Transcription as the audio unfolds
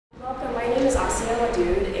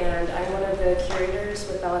And I'm one of the curators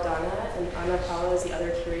with Berrada, and Omar is the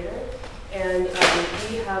other curator. And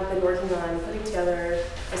we have been working on putting together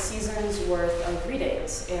a season's worth of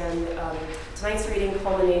readings. And tonight's reading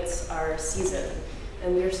culminates our season.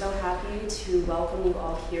 And we are so happy to welcome you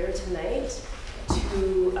all here tonight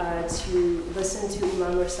to listen to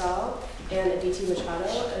Iman Mersal and Aditi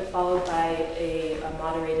Machado, and followed by a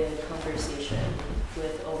moderated conversation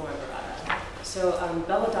with Omar Berrada. So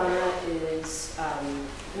Berrada is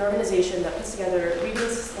an organization that puts together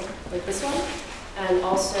readings like this one, and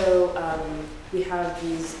also we have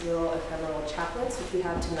these little ephemeral chaplets, which we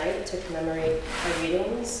have tonight to commemorate our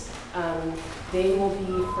readings. They will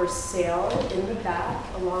be for sale in the back,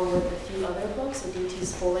 along with a few other books.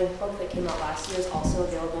 Aditi's full-length book that came out last year is also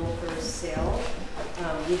available for sale.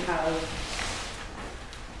 We have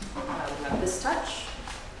This Touch,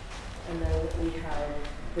 and then we have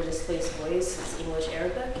The Displaced Voice. It's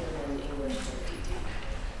English-Arabic, and then English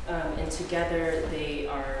and and together they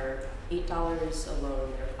are $8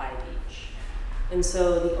 alone, or $5 each. And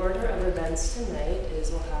so the order of events tonight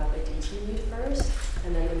is we'll have Aditi read first,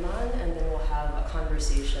 and then Iman, and then we'll have a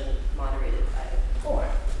conversation moderated by Omar.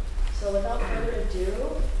 So without further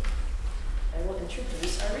ado, I will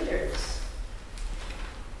introduce our readers.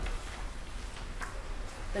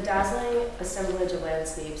 The dazzling assemblage of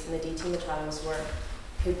landscapes in Aditi Machado's work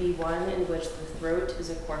could be one in which the throat is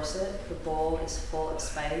a corset, the bowl is full of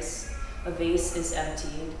spice, a vase is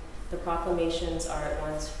emptied, the proclamations are at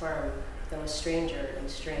once firm, though a stranger and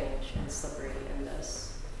strange and slippery in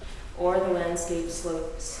this. Or the landscape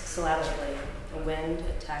slopes syllabically, a wind,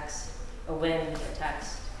 a text, a wind, a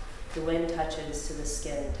text. The wind touches to the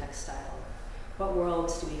skin textile. What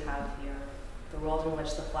worlds do we have here? The world in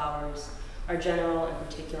which the flowers are general and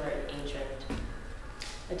particular and ancient.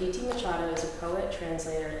 Aditi Machado is a poet,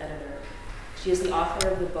 translator, and editor. She is the author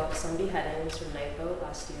of the books on beheadings from Night Boat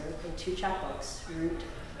last year, and 2 chapbooks, Root,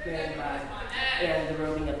 Marion Bride, and The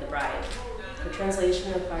Robing of the Bride. The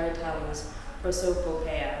translation of Faratelli's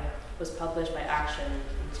Prosopopeia was published by Action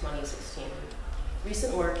in 2016.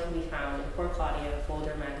 Recent work can be found in Poor Claudia,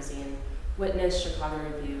 Folder Magazine, Witness, Chicago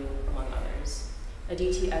Review, among others.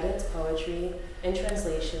 Aditi edits poetry in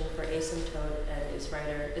translation for Asymptote and is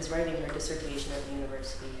writing her dissertation at the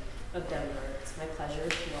University of Denver. It's my pleasure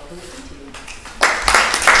to welcome Aditi.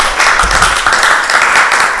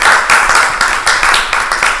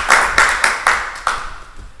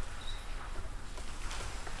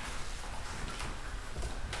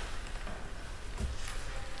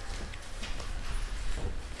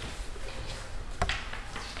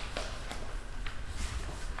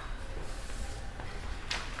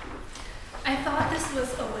 I thought this was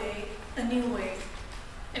a new way.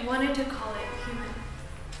 I wanted to call it human.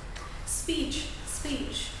 Speech,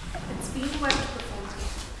 it's being wept before me.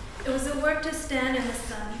 It was a work to stand in the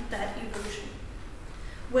sun, that illusion.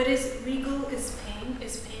 What is regal is pain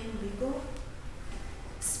legal?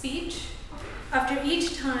 Speech? After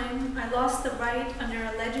each time I lost the right under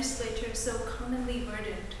a legislature so commonly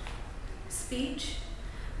burdened. Speech?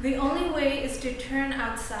 The only way is to turn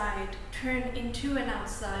outside, turn into an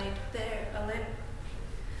outside, there, a lip.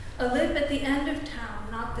 A lip at the end of town,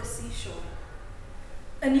 not the seashore.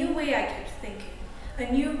 A new way, I kept thinking.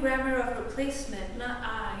 A new grammar of replacement, not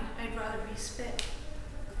I'd rather be spit.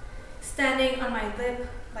 Standing on my lip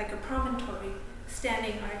like a promontory,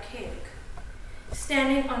 standing archaic.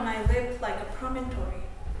 Standing on my lip like a promontory.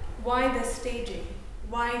 Why this staging?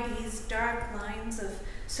 Why these dark lines of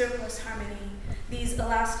surplus harmony, these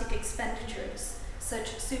elastic expenditures,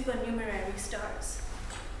 such supernumerary stars?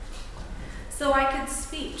 So I could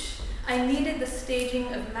speech. I needed the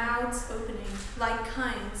staging of mouths opening, like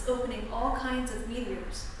kinds, opening all kinds of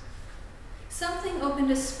meteors. Something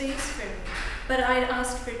opened a space for me, but I'd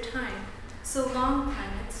asked for time. So long,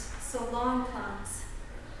 planets, so long, plants.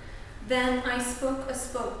 Then I spoke a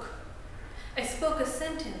spoke. I spoke a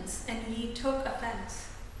sentence, and ye took offense.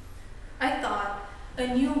 I thought, a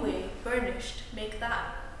new way, burnished, make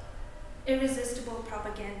that. Irresistible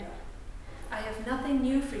propaganda. I have nothing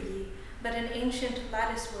new for ye, but an ancient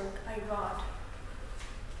lattice work I wrought.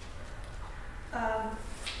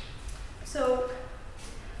 So,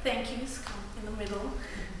 thank yous come in the middle.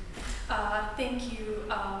 Thank you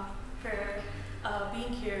for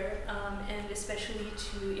being here, and especially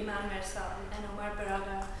to Iman Mersal and Omar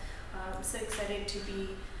Berrada. I'm so excited to be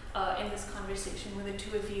in this conversation with the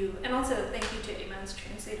two of you, and also thank you to Iman's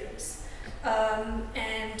translators,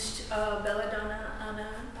 and Belladonna, Anna,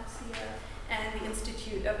 Asia, and the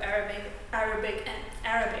Institute of Arabic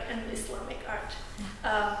and Islamic Art.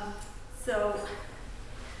 So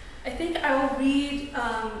I think I will read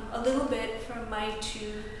a little bit from my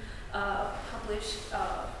 2 published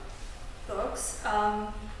books,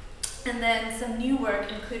 and then some new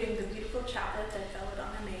work, including the beautiful chaplet that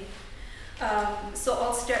Berrada made. So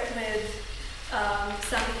I'll start with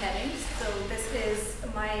some beheadings. So this is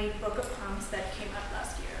my book of poems that came out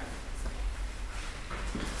last year.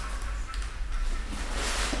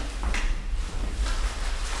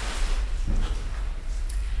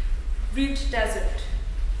 Root desert.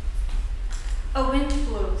 A wind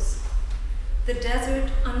blows. The desert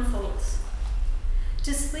unfolds.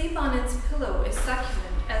 To sleep on its pillow is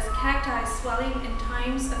succulent as cacti swelling in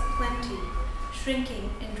times of plenty, shrinking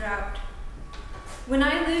in drought. When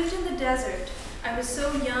I lived in the desert, I was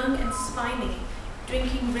so young and spiny,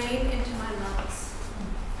 drinking rain into my lungs.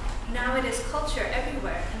 Now it is culture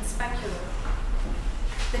everywhere and speculum.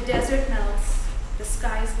 The desert melts, the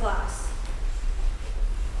sky's glass.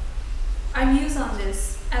 I muse on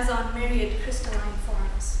this as on myriad crystalline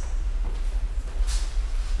forms.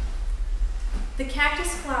 The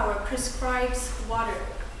cactus flower prescribes water.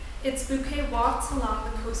 Its bouquet walks along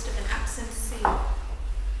the coast of an absent sea.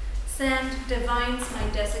 Sand divines my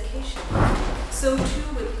desiccation. So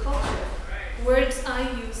too with culture, words I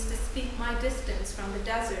use to speak my distance from the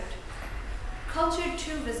desert. Culture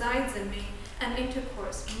too resides in me, an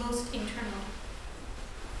intercourse most internal.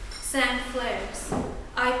 Sand flares.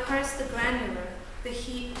 I parse the granular, the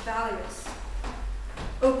heat valorous.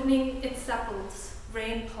 Opening its sepals,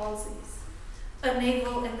 rain palsies. A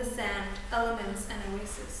navel in the sand, elements and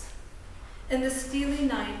oasis. In the steely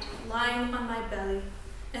night, lying on my belly.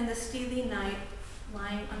 In the steely night,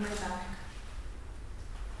 lying on my back.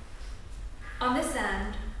 On the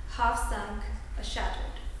sand, half sunk, a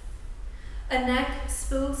shattered. A neck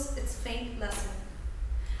spills its faint lesson.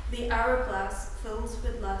 The hourglass fills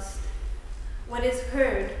with lust. What is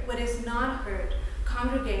heard, what is not heard,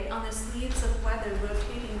 congregate on the sleeves of weather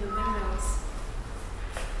rotating the windmills.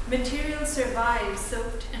 Material survives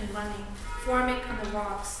soaked and running, formic on the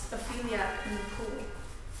rocks, Opheliac in the pool.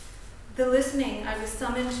 The listening I was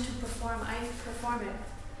summoned to perform, I perform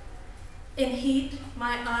it. In heat,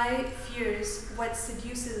 my eye fears what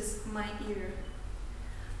seduces my ear.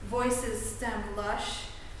 Voices stem lush,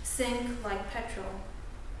 sink like petrol.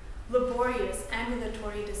 Laborious,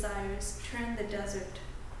 ambulatory desires turn the desert.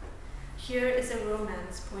 Here is a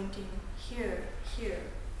romance pointing, here, here.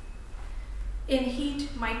 In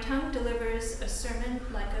heat, my tongue delivers a sermon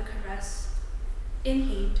like a caress. In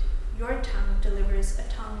heat, your tongue delivers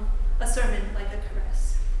a sermon like a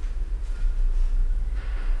caress.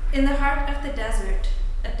 In the heart of the desert,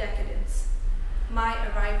 a decadence. My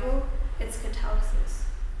arrival, its catalysis.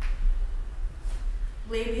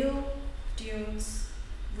 Labial, dunes,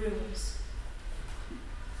 rooms.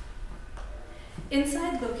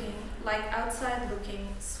 Inside looking, like outside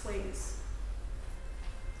looking, sways.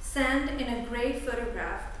 Sand in a gray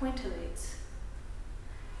photograph pointillates.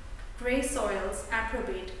 Gray soils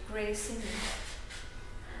approbate gray singing.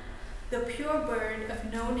 The pure bird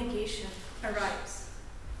of no negation arrives.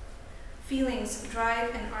 Feelings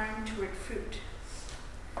drive an arm toward fruit.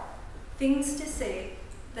 Things to say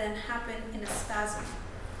then happen in a spasm.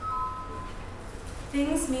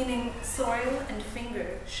 Things meaning soil and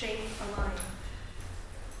finger shape a line.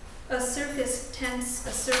 A surface tents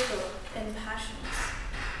a circle in passions.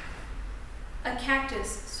 A cactus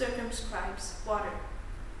circumscribes water.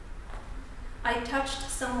 I touched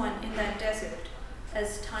someone in that desert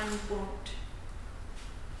as time won't.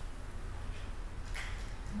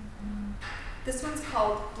 This one's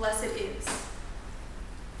called Blessed Is.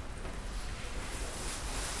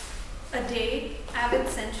 A day, avid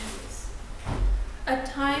centuries. A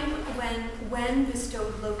time when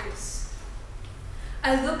bestowed locusts.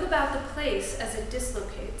 I look about the place as it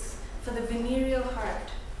dislocates for the venereal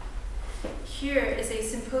heart. Here is a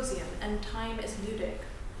symposium and time is ludic.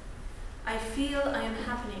 I feel I am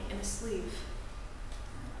happening in a sleeve.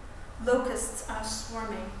 Locusts are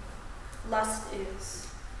swarming. Lust is.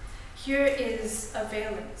 Here is a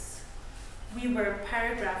valence. We were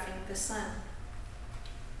paragraphing the sun.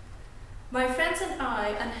 My friends and I,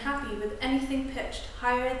 unhappy with anything pitched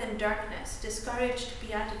higher than darkness, discouraged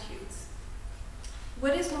beatitudes.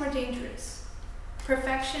 What is more dangerous?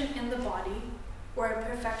 Perfection in the body or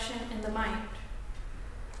perfection in the mind?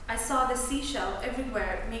 I saw the seashell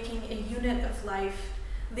everywhere making a unit of life,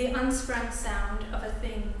 the unsprung sound of a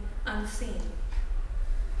thing unseen.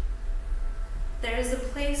 There is a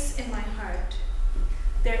place in my heart.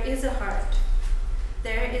 There is a heart.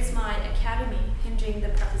 There is my academy hinging the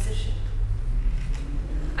preposition.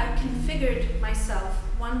 I configured myself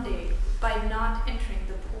one day by not entering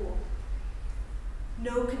the pool.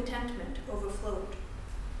 No contentment overflowed.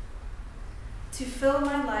 To fill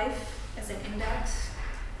my life as an index,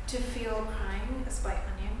 To feel crying is by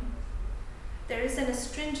onion. There is an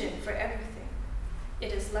astringent for everything.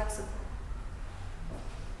 It is lexical.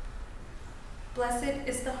 Blessed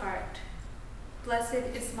is the heart. Blessed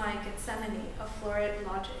is my Gethsemane of florid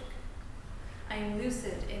logic. I am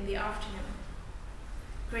lucid in the afternoon.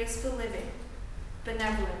 Graceful living,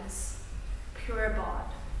 benevolence, pure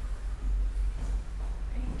bod.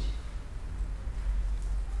 Right.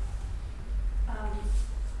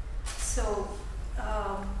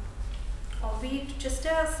 I'll read just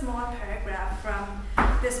a small paragraph from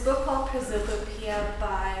this book called Prosopopea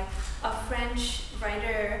by a French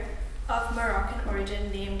writer of Moroccan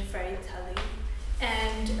origin named Farid-Tali.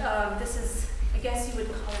 And this is, I guess you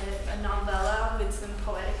would call it a novella with some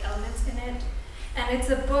poetic elements in it. And it's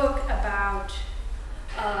a book about,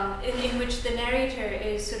 in which the narrator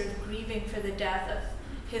is sort of grieving for the death of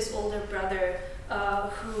his older brother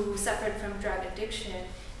who suffered from drug addiction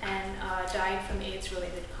and died from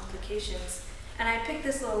AIDS-related complications. And I picked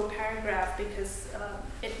this little paragraph because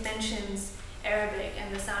it mentions Arabic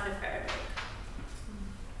and the sound of Arabic.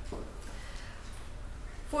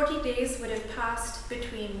 40 days would have passed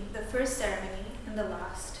between the first ceremony and the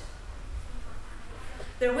last.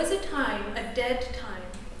 There was a time, a dead time,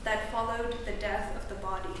 that followed the death of the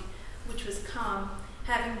body, which was calm,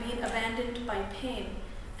 having been abandoned by pain,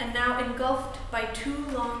 and now engulfed by 2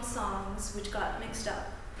 long songs which got mixed up.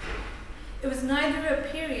 It was neither a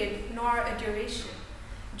period nor a duration,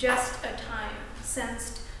 just a time,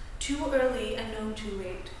 sensed too early and known too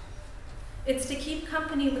late. It's to keep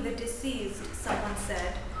company with the deceased, someone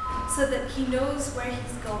said, so that he knows where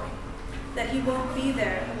he's going, that he won't be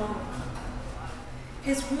there alone.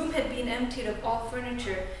 His room had been emptied of all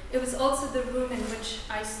furniture. It was also the room in which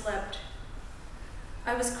I slept.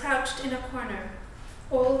 I was crouched in a corner.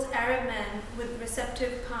 Old Arab men with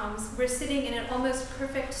receptive palms were sitting in an almost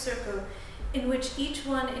perfect circle in which each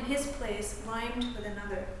one in his place rhymed with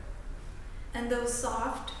another. And those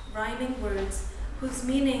soft, rhyming words, whose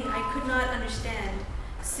meaning I could not understand,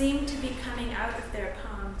 seemed to be coming out of their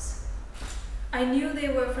palms. I knew they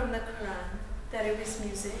were from the Quran, that it was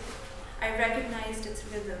music. I recognized its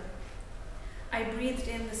rhythm. I breathed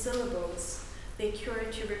in the syllables. They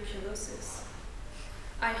cured tuberculosis.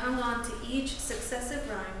 I hung on to each successive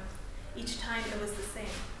rhyme. Each time it was the same.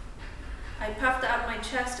 I puffed out my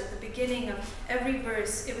chest at the beginning of every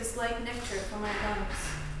verse. It was like nectar for my lungs.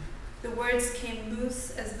 The words came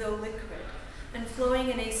loose as though liquid, and flowing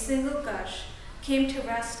in a single gush, came to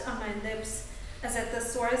rest on my lips as at the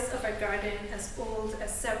source of a garden as old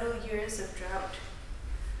as several years of drought.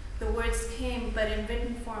 The words came, but in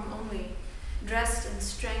written form only, dressed in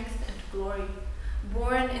strength and glory,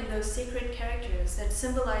 born in those sacred characters that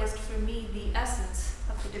symbolized for me the essence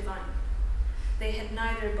of the divine. They had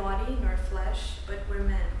neither body nor flesh, but were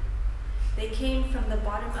men. They came from the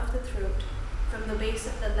bottom of the throat, from the base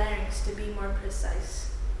of the larynx to be more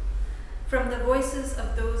precise, from the voices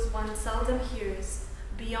of those one seldom hears,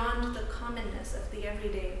 beyond the commonness of the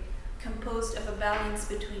everyday, composed of a balance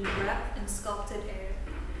between breath and sculpted air.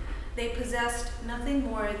 They possessed nothing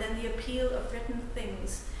more than the appeal of written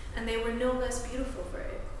things, and they were no less beautiful for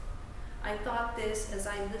it. I thought this as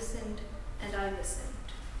I listened and I listened.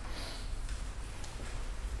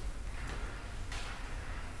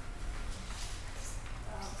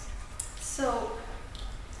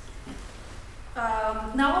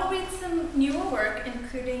 Now I'll read some newer work,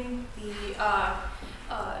 including the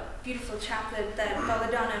beautiful chaplet that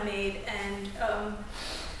Belladonna made. And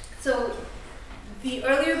so the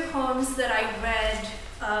earlier poems that I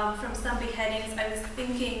read from some beheadings, I was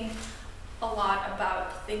thinking a lot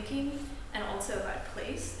about thinking and also about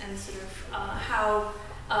place and sort of how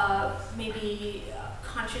maybe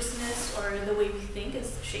consciousness or the way we think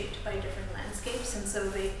is shaped by different landscapes, and so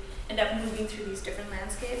they end up moving through these different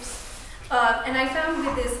landscapes. And I found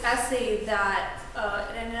with this essay that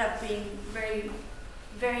it ended up being very,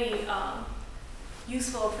 very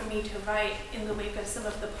useful for me to write in the wake of some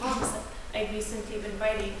of the poems that I've recently been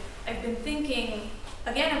writing. I've been thinking,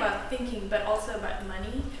 again, about thinking, but also about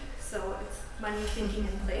money. So it's money, thinking,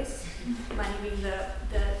 and place. Money being the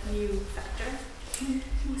new factor.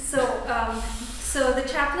 So the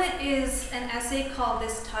chaplet is an essay called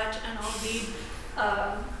This Touch, and I'll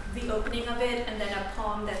read the opening of it and then a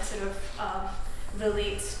poem that sort of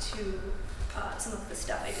relates to some of the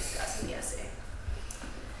stuff I discuss in the essay.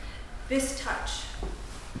 This touch.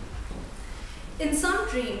 In some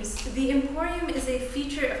dreams, the emporium is a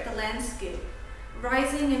feature of the landscape,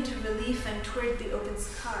 rising into relief and toward the open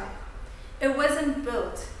sky. It wasn't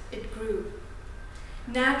built, it grew.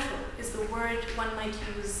 Natural is the word one might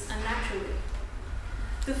use unnaturally.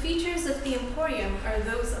 The features of the emporium are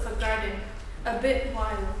those of a garden, a bit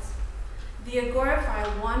wild. The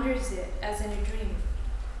agoraphile wanders it as in a dream.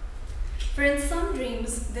 For in some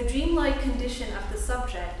dreams, the dreamlike condition of the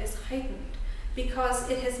subject is heightened because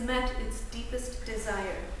it has met its deepest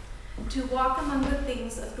desire, to walk among the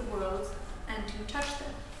things of the world and to touch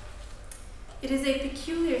them. It is a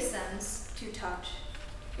peculiar sense to touch.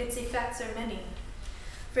 Its effects are many.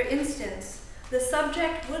 For instance, the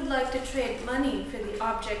subject would like to trade money for the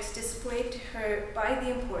objects displayed to her by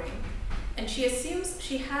the emporium, and she assumes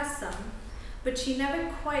she has some, but she never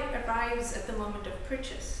quite arrives at the moment of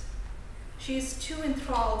purchase. She is too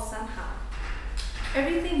enthralled somehow.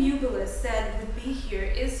 Everything Eubulus said would be here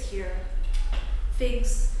is here.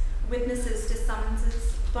 Figs, witnesses to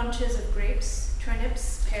summonses, bunches of grapes,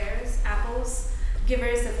 turnips, pears, apples,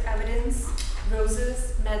 givers of evidence,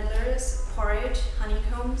 roses, medlars, porridge,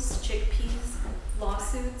 honeycombs, chickpeas,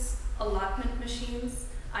 lawsuits, allotment machines,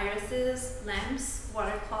 irises, lamps,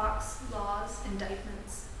 water clocks, laws,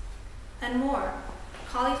 indictments. And more,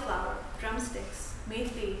 cauliflower, drumsticks,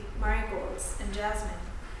 mayfly, marigolds, and jasmine,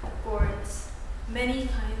 gourds, many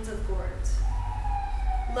kinds of gourds.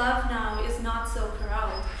 Love now is not so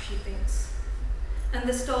corralled, she thinks. And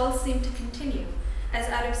the stalls seem to continue, as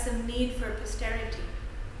out of some need for posterity.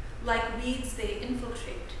 Like weeds they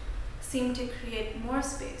infiltrate, seem to create more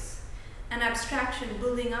space, an abstraction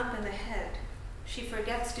building up in the head. She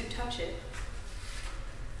forgets to touch it.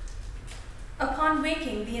 Upon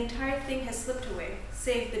waking, the entire thing has slipped away,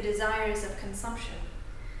 save the desires of consumption.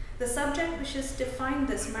 The subject wishes to find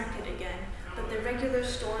this market again, but the regular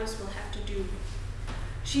stores will have to do.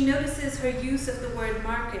 She notices her use of the word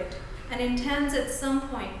market and intends at some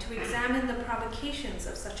point to examine the provocations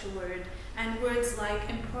of such a word and words like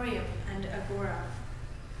emporium and agora.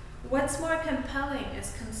 What's more compelling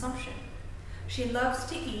is consumption. She loves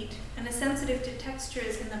to eat and is sensitive to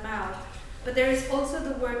textures in the mouth, but there is also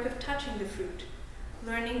the work of touching the fruit,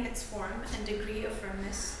 learning its form and degree of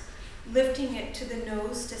firmness, lifting it to the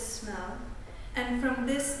nose to smell, and from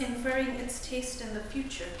this inferring its taste in the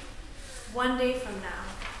future, 1 day from now,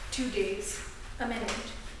 2 days, a minute.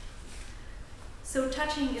 So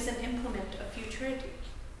touching is an implement of futurity.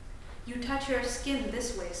 You touch your skin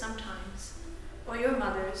this way sometimes, or your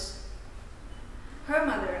mother's. Her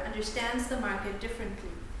mother understands the market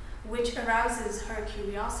differently, which arouses her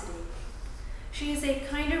curiosity. She is a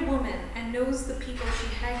kinder woman and knows the people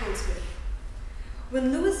she haggles with.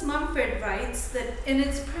 When Lewis Mumford writes that in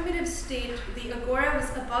its primitive state, the agora was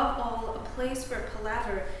above all a place for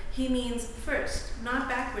palaver, he means first, not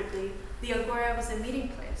backwardly, the agora was a meeting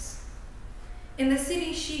place. In the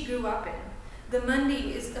city she grew up in, the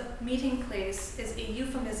mundi is a meeting place is a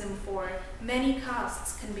euphemism for many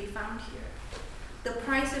castes can be found here. The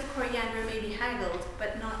price of coriander may be haggled,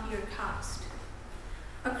 but not your caste.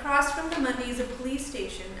 Across from the mundi is a police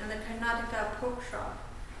station and the Karnataka pork shop.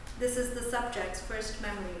 This is the subject's first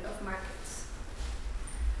memory of markets.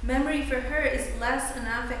 Memory for her is less an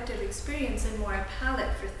affective experience and more a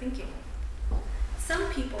palette for thinking. Some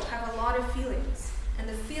people have a lot of feelings, and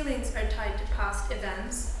the feelings are tied to past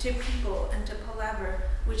events, to people, and to palaver,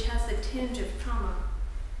 which has a tinge of trauma.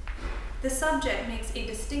 The subject makes a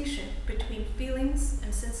distinction between feelings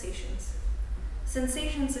and sensations.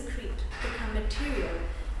 Sensations accrete, become material,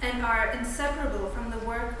 and are inseparable from the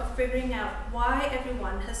work of figuring out why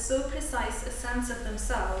everyone has so precise a sense of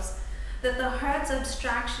themselves that the heart's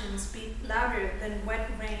abstractions beat louder than wet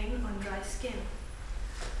rain on dry skin.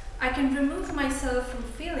 I can remove myself from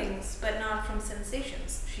feelings, but not from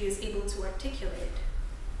sensations, she is able to articulate.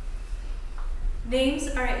 Names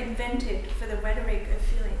are invented for the rhetoric of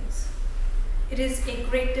feelings. It is a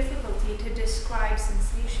great difficulty to describe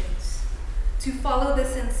sensations, to follow the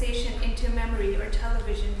sensation into memory or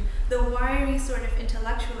television, the wiry sort of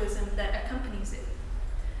intellectualism that accompanies it.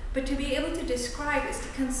 But to be able to describe is to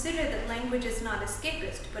consider that language is not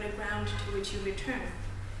escapist, but a ground to which you return.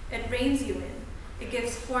 It reins you in. It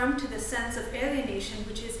gives form to the sense of alienation,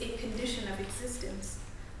 which is a condition of existence.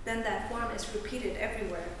 Then that form is repeated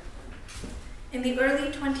everywhere. In the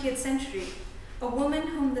early 20th century, a woman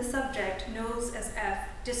whom the subject knows as F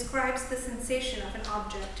describes the sensation of an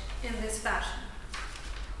object in this fashion.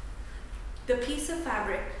 The piece of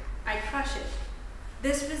fabric, I crush it.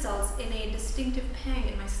 This results in a distinctive pang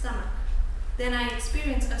in my stomach. Then I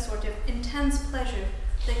experience a sort of intense pleasure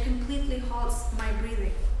that completely halts my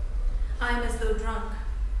breathing. I am as though drunk.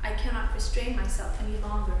 I cannot restrain myself any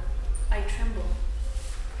longer. I tremble.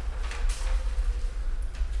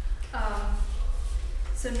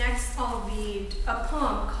 So next I'll read a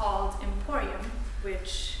poem called Emporium,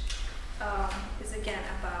 which is again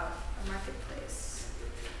about a marketplace.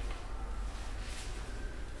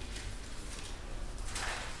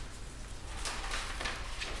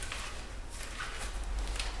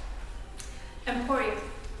 Emporium.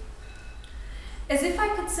 As if I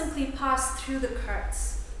could simply pass through the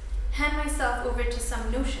carts, hand myself over to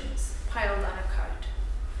some notions piled on a cart,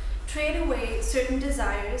 trade away certain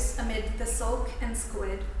desires amid the sulk and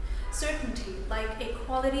squid, certainty like a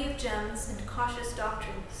quality of gems and cautious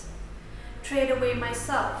doctrines, trade away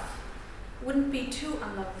myself, wouldn't be too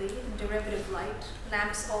unlovely in derivative light,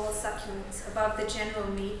 lamps all succulents above the general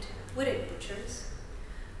meat, would it, butchers?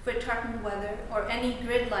 For tartan weather or any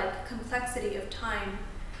grid-like complexity of time,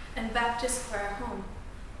 and back to square home.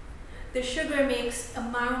 The sugar makes a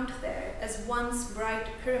mound there as once bright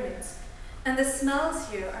pyramids, and the smells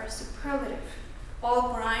here are superlative,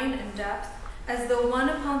 all brine and depth, as though one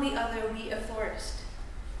upon the other we a forest,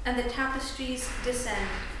 and the tapestries descend,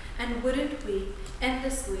 and wouldn't we,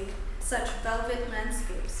 endlessly, such velvet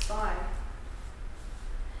landscapes by.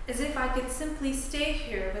 As if I could simply stay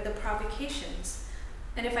here with the provocations,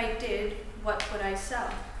 and if I did, what would I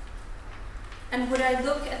sell? And would I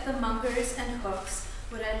look at the mongers and hooks?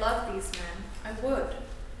 Would I love these men? I would.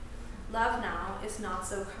 Love now is not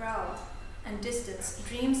so corralled, and distance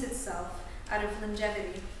dreams itself out of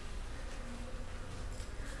longevity.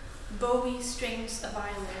 Bowie strings a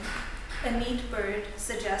violin, a neat bird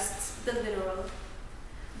suggests the literal.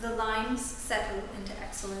 The lines settle into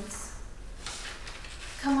excellence.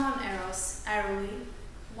 Come on, Eros, arrowly,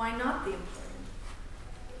 why not the emporium?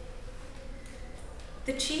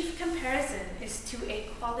 The chief comparison is to a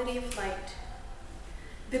quality of light.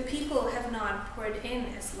 The people have not poured in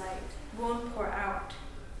as light, won't pour out.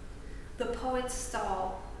 The poet's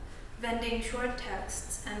stall, vending short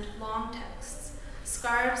texts and long texts,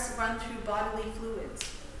 scarves run through bodily fluids.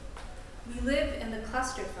 We live in the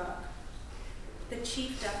clusterfuck. The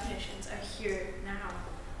chief definitions are here now.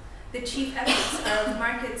 The chief efforts are of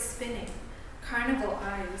market spinning, carnival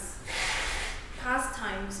eyes,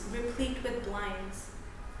 pastimes replete with blinds.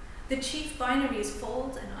 The chief binaries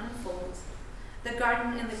fold and unfold. The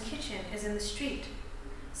garden in the kitchen is in the street.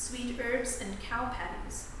 Sweet herbs and cow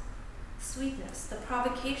patties. Sweetness, the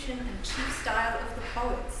provocation and chief style of the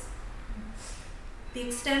poets. The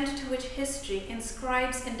extent to which history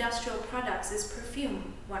inscribes industrial products is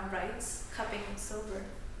perfume, one writes, cupping silver.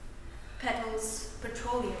 Petals,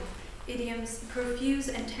 petroleum, idioms, profuse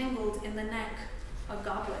and tangled in the neck, a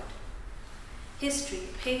goblet. History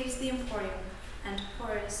paves the emporium and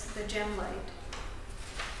pours the gem light.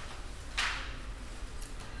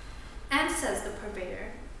 And says the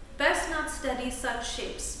purveyor, best not study such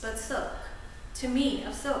shapes, but silk, to me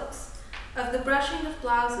of silks, of the brushing of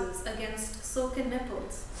blouses against silken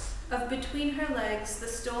nipples, of between her legs the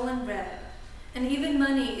stolen red, and even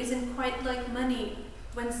money isn't quite like money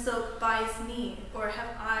when silk buys me, or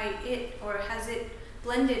have I it, or has it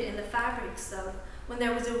blended in the fabrics of, when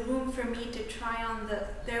there was a room for me to try on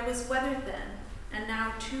there was weather then, and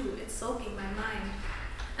now too it's sulking my mind.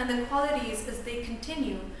 And the qualities as they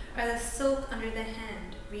continue are the silk under the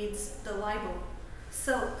hand, reads the libel.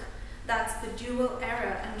 Silk, that's the dual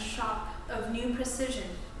era and shock of new precision,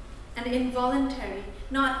 and involuntary,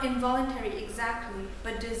 not involuntary exactly,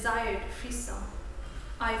 but desired frisson.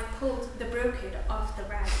 I've pulled the brocade off the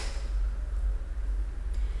rack.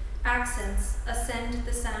 Accents ascend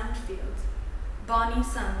the sound field. Bonny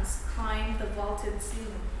suns climb the vaulted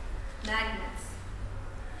ceiling. Magnets.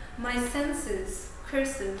 My senses,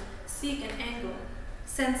 cursive, seek an angle,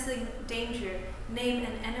 sensing danger, name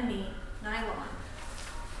an enemy, nylon.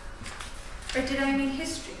 Or did I mean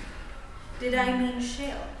history? Did I mean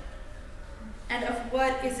shale? And of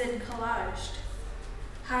what is it collaged?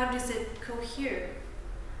 How does it cohere?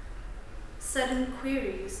 Sudden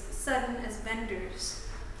queries, sudden as vendors.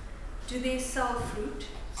 Do they sell fruit,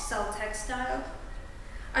 sell textile?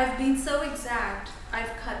 I've been so exact,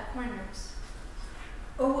 I've cut corners.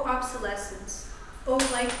 Oh obsolescence, oh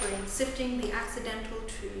light brain sifting the accidental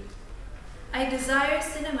tree. I desire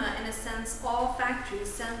cinema in a sense all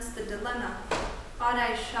factories sense the dilemma. Ought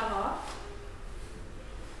I shove off?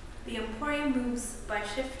 The emporium moves by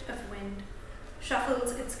shift of wind,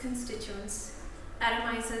 shuffles its constituents,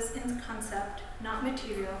 atomizes in concept, not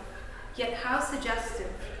material, yet how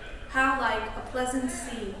suggestive, how like a pleasant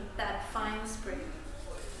sea that fine spring.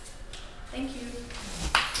 Thank you.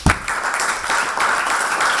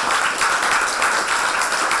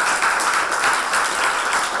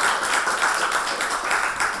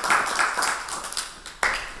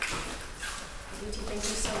 Aditi, thank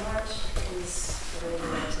you so much. Please, whatever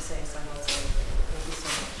you want to say, someone say. Thank you so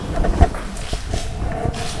much.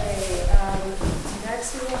 Okay, next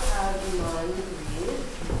we will have Iman read.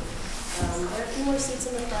 There are a few more seats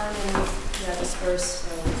in the front and yeah, disperse.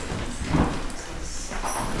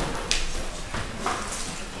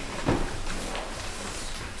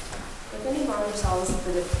 With any Iman Mersal's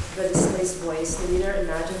the displaced voice, the reader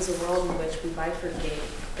imagines a world in which we bifurcate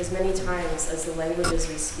as many times as the languages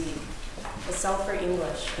we speak. A self for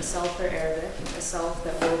English, a self for Arabic, a self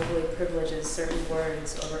that willfully privileges certain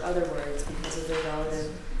words over other words because of their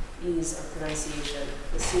relative ease of pronunciation.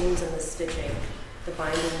 The seams and the stitching, the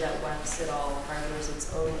binding that wefts it all harbors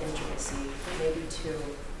its own intricacy, but maybe too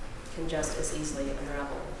can just as easily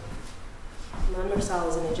unravel. Iman Mersal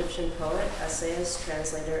is an Egyptian poet, essayist,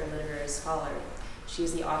 translator, and literary scholar. She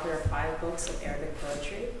is the author of 5 books of Arabic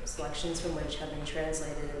poetry, selections from which have been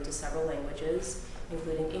translated into several languages,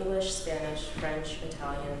 including English, Spanish, French,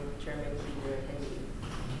 Italian, German, Hebrew, and Hindi.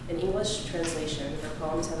 In English translation, her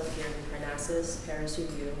poems have appeared in Parnassus, Paris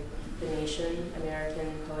Review, The Nation,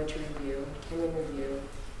 American Poetry Review, Kenyan Review,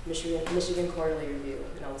 Michigan Quarterly Review,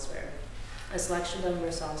 and elsewhere. A selection of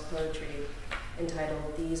Mersal's poetry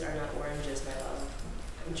entitled These Are Not Oranges, My Love,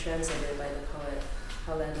 and translated by the poet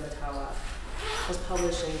Khaled Matawa, was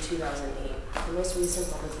published in 2008. The most recent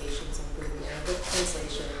publications include an Arabic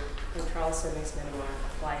translation of Charles Simich's memoir,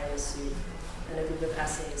 Fly in a Suit, and a group of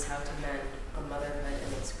essays, How to Mend, on Motherhood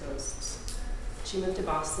and Its Ghosts. She moved to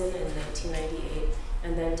Boston in 1998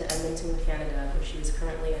 and then to Edmonton, Canada, where she is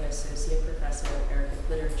currently an associate professor of Arabic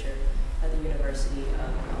literature at the University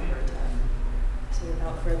of Alberta. So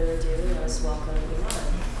without further ado, let us welcome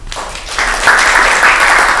Iman.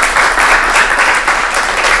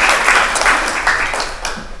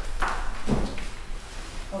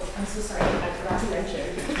 Oh, I'm so sorry, I forgot to mention.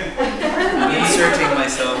 I'm inserting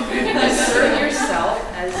myself in. Insert yourself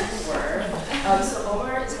as you were. So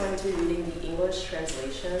Omar is going to be reading the English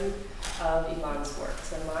translation of Iman's work.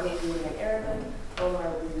 So Iman will be reading in Arabic, Omar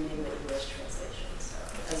will be reading the English translation, so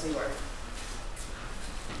as we were.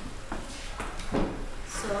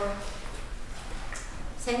 So,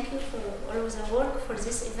 thank you for all of the work for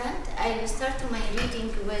this event. I will start my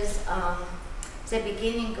reading with the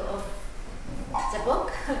beginning of the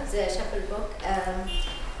book, the chapel book.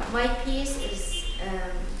 My piece is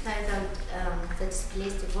titled The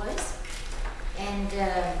Displaced Voice. And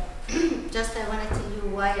just I want to tell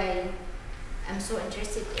you why I am so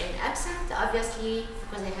interested in accent. Obviously,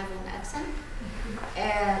 because I have an accent.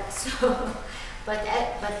 But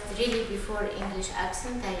really before English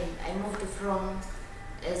accent, I moved from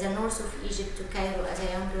the north of Egypt to Cairo as a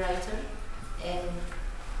young writer and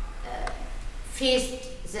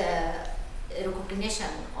faced the recognition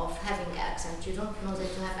of having accent. You don't know that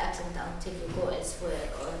you have accent until you go elsewhere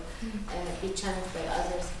or be challenged by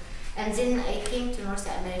others. And then I came to North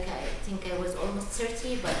America. I think I was almost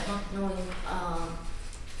 30, but not knowing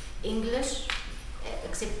English,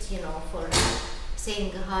 except for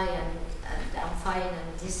saying hi and I'm fine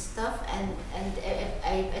and this stuff. And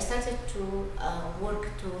I started to work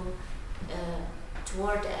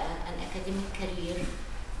toward an academic career,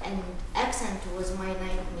 and accent was my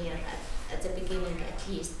nightmare at the beginning, at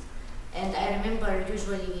least. And I remember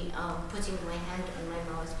usually putting my hand on my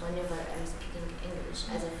mouth whenever I'm speaking English,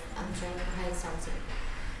 as if I'm trying to hide something.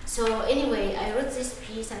 So anyway, I wrote this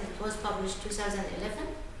piece and it was published 2011,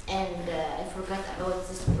 and I forgot about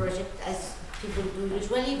this project as people do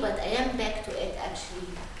usually, but I am back to it actually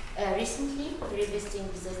recently, revisiting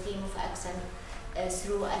the theme of accent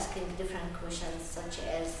through asking different questions, such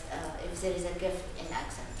as if there is a gift in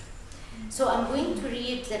accent. So I'm going to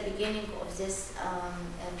read the beginning of this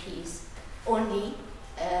piece only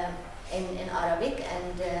in Arabic,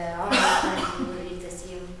 and Omar will read the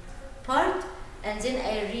same part, and then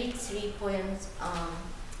I read 3 poems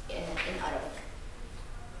in Arabic.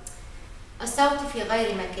 الصوت في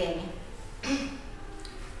غير مكانه.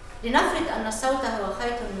 لنفرض أن الصوت هو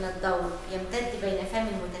خيط من الضوء يمتد بين فم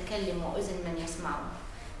المتكلم وأذن من يسمعه،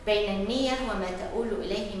 بين النية وما تؤول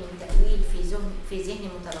إليه من تأويل في ذهن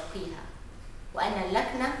متلقيها، وأن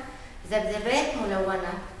اللكنة ذبذبات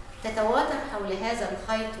ملونة تتواتر حول هذا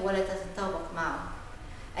الخيط ولا تتطابق معه،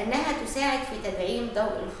 أنها تساعد في تدعيم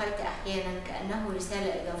ضوء الخيط أحيانا كأنه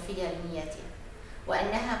رسالة إضافية لنيته،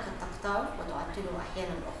 وأنها قد تقطعه وتعطله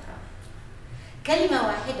أحيانا أخرى. كلمة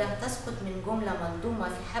واحدة تسقط من جملة ملضومة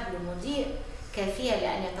في حبل مضيء كافية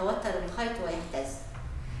لأن يتوتر الخيط ويهتز.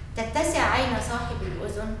 تتسع عين صاحب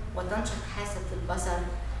الأذن وتنشط حاسة البصر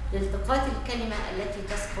لالتقاط الكلمة التي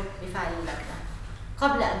تسقط بفعل اللكنة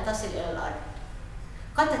قبل أن تصل إلى الأرض.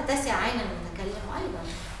 قد تتسع عين المتكلم أيضا،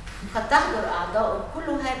 قد تحضر أعضاؤه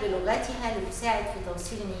كلها بلغتها لتساعد في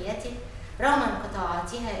توصيل نيته رغم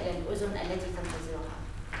انقطاعاتها إلى الأذن التي تنتظرها.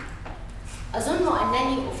 أظن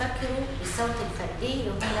أنني أفكر بالصوت الفردي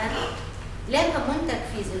هنا لا كمنتج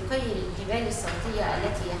فيزيقي للجبال الصوتية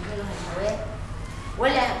التي يحملها الهواء،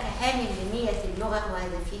 ولا كحامل لنية اللغة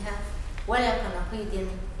وهدفها، ولا كنقيض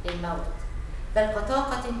للموت، بل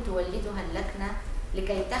كطاقة تولدها اللكنة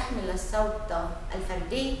لكي تحمل الصوت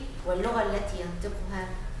الفردي واللغة التي ينطقها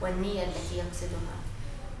والنية التي يقصدها.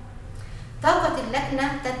 طاقة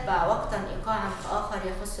اللكنة تتبع وقتا إيقاعا آخر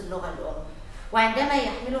يخص اللغة الأم، وعندما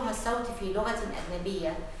يحملها الصوت في لغة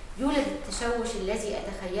أجنبية يولد التشوش الذي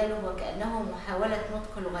أتخيله وكأنه محاولة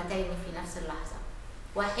نطق لغتين في نفس اللحظة،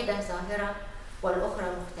 واحدة ظاهرة والأخرى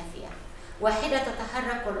مختفية، واحدة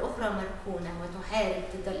تتحرك والأخرى مركونة وتحارب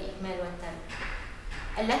ضد الإهمال والترك.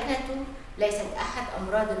 اللكنة ليست أحد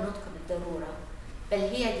أمراض النطق بالضرورة، بل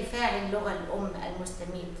هي دفاع اللغة الأم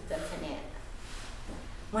المستميت ضد الفناء.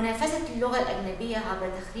 منافسة اللغة الأجنبية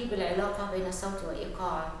عبر تخريب العلاقة بين الصوت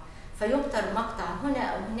وإيقاعه، فيبتر مقطع هنا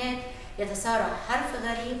أو هناك يتسارع حرف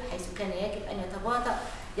غريب حيث كان يجب أن يتباطأ،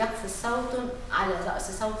 يقفز صوت على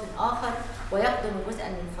رأس صوت آخر ويقدم جزءا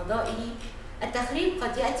من فضائه. التخريب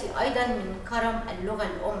قد يأتي أيضا من كرم اللغة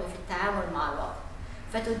الأم في التعامل مع الوقت،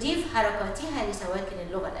 فتضيف حركاتها لسواكن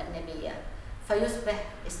اللغة الأجنبية فيصبح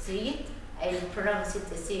ستريت أي pronounce it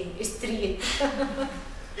the same street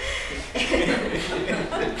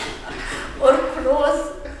or close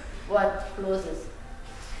what closes.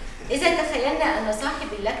 إذا تخيلنا أن صاحب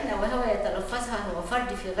اللكنة وهو يتلفظها هو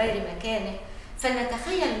فرد في غير مكانه،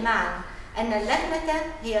 فلنتخيل معا أن اللكنة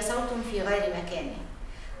هي صوت في غير مكانه.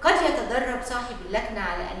 قد يتدرب صاحب اللكنة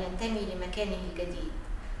على أن ينتمي لمكانه الجديد،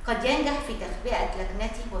 قد ينجح في تخبئة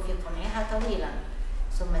لكنته وفي قمعها طويلا،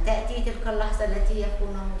 ثم تأتي تلك اللحظة التي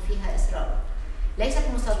يخونه فيها إصراره. ليست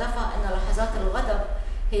مصادفة أن لحظات الغضب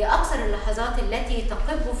هي أكثر اللحظات التي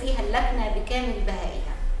تقب فيها اللكنة بكامل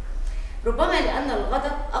بهائها، ربما لأن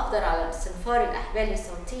الغضب أقدر على استنفار الأحبال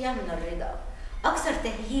الصوتية من الرضا، أكثر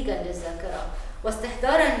تهييجا للذاكرة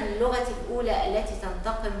واستحضارا للغة الأولى التي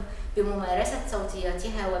تنتقم بممارسة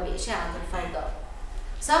صوتياتها وبإشاعة الفوضى.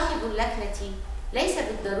 صاحب اللكنة ليس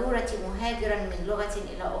بالضرورة مهاجرا من لغة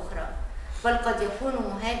إلى أخرى، بل قد يكون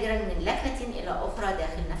مهاجرا من لكنة إلى أخرى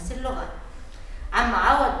داخل نفس اللغة. عم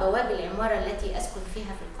عوض بواب العمارة التي أسكن فيها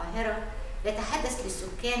في القاهرة يتحدث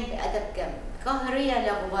للسكان بأدب جم، قاهرية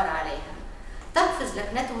لا غبار عليها. تقفز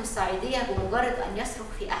لكنته الصعيدية بمجرد أن يصرخ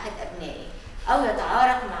في أحد أبنائه أو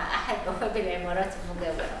يتعارك مع أحد بواب العمارات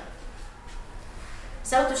المجاورة.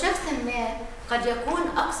 صوت شخص ما قد يكون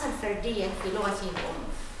أكثر فردية في لغته الأم،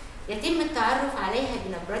 يتم التعرف عليها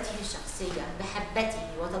بنبرته الشخصية، بحبته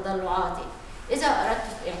وتضلعاته، إذا أردت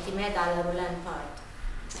الاعتماد على رولان بارت.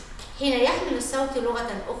 حين يحمل الصوت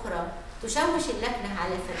لغة أخرى تشوش اللكنة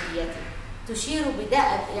على فرديته، تشير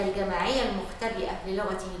بدأب إلى الجماعية المختبئة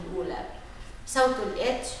للغته الأولى. صوت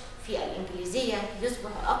الاتش في الإنجليزية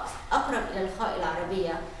يصبح أقرب إلى الخاء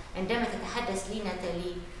العربية عندما تتحدث لي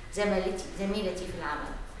ناتالي زميلتي في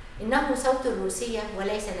العمل. إنه صوت الروسية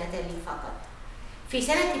وليس ناتالي فقط. في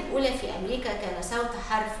سنة الأولى في أمريكا كان صوت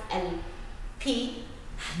حرف ال P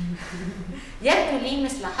يبدو لي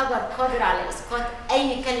مثل حجر قادر على إسقاط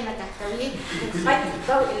أي كلمة تحتويه من خيط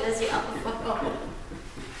الضوء الذي أقفه.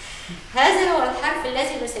 هذا هو الحرف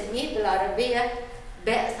الذي نسميه بالعربية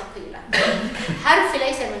باء ثقيلة، حرف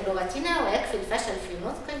ليس من لغتنا ويكفي الفشل في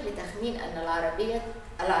نطقه لتخمين أن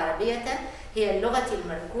العربية هي اللغة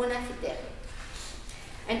المركونة في الداخل.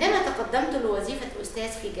 عندما تقدمت لوظيفة أستاذ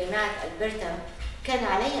في جامعة ألبرتا كان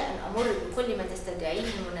علي أن أمر بكل ما تستدعيه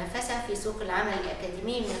المنافسة في سوق العمل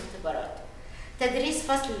الأكاديمي من اختبارات: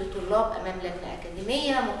 تدريس فصل لطلاب أمام لجنة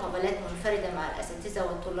أكاديمية، مقابلات منفردة مع الأساتذة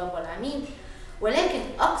والطلاب والعميد، ولكن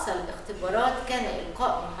أقصى الاختبارات كان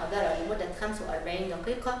إلقاء محاضرة لمدة 45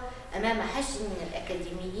 دقيقة أمام حشد من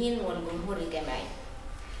الأكاديميين والجمهور الجامعي.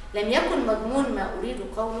 لم يكن مضمون ما أريد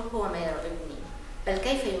قوله هو ما يرغبني، بل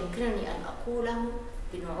كيف يمكنني أن أقوله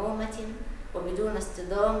بنعومة وبدون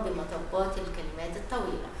اصطدام بمطبات الكلمات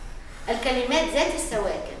الطويلة. الكلمات ذات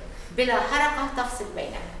السواكن بلا حركة تفصل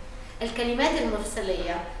بينها، الكلمات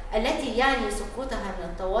المفصلية التي يعني سقوطها من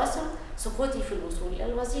التواصل، سقوطي في الوصول إلى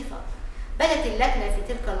الوظيفة. بدت اللكنة في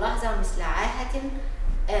تلك اللحظة مثل عاهة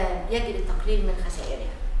يجب التقليل من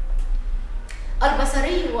خسائرها.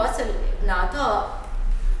 البصري واصل ابن عطاء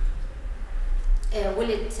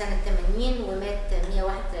ولد سنة 80 ومات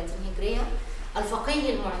 131 هجرية.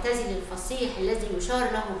 الفقيه المعتزل الفصيح الذي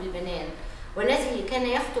يشار له بالبنان والذي كان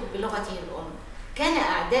يخطب بلغته الأم، كان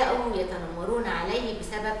أعداؤه يتنمرون عليه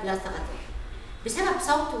بسبب لثغته، بسبب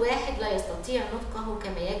صوت واحد لا يستطيع نطقه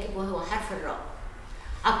كما يجب وهو حرف الراء.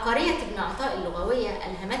 عبقرية ابن عطاء اللغوية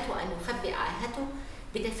ألهمته أن يخبئ عاهته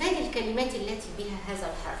بتفادي الكلمات التي بها هذا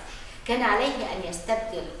الحرف. كان عليه أن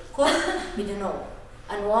يستبدل كل بدنو،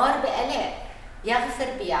 أنوار بآلاء،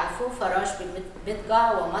 يغفر بيعفو، فراش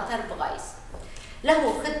بضجع، ومطر بغيث.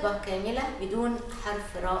 له خطبة كاملة بدون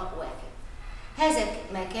حرف راء واحد. هذا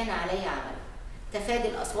ما كان عليه عمل: تفادي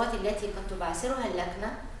الأصوات التي قد تبعثرها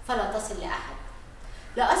اللكنة فلا تصل لأحد.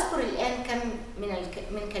 لا أذكر الآن كم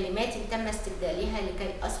من كلمات تم استبدالها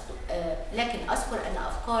لكن أذكر أن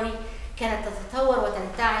أفكاري كانت تتطور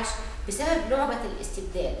وتنتعش بسبب لعبة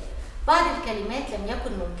الاستبدال. بعض الكلمات لم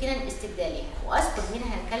يكن ممكنا استبدالها، وأذكر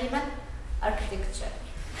منها كلمة architecture.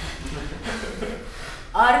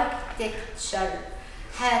 architecture.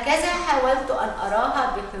 هكذا حاولت أن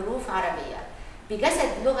أراها بحروف عربية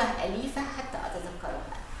بجسد لغة أليفة حتى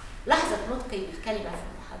أتذكرها. لحظة نطقي بالكلمة في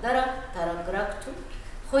المحاضرة ترجرجت،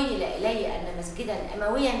 خيل إلي أن مسجدا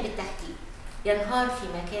أمويا بالتحديد ينهار في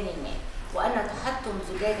مكان ما، وأن تحطم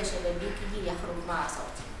زجاج شبابيكه يخرج مع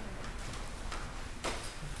صوتي.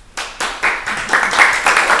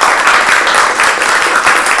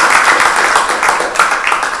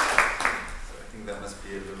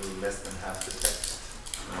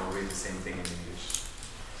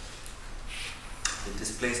 The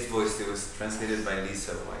displaced voice that was translated by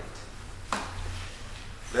Lisa White.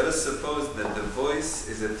 Let us suppose that the voice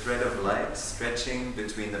is a thread of light stretching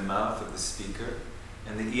between the mouth of the speaker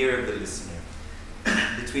and the ear of the listener,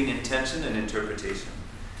 between intention and interpretation,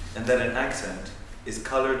 and that an accent is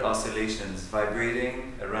colored oscillations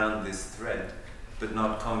vibrating around this thread, but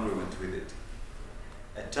not congruent with it.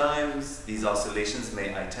 At times, these oscillations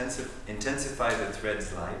may intensify the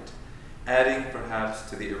thread's light, adding perhaps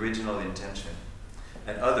to the original intention.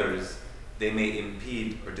 At others, they may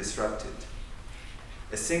impede or disrupt it.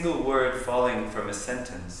 A single word falling from a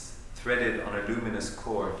sentence, threaded on a luminous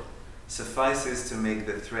cord, suffices to make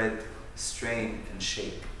the thread strain and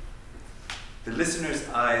shake. The listener's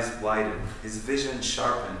eyes widen, his vision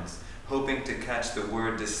sharpens, hoping to catch the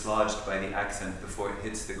word dislodged by the accent before it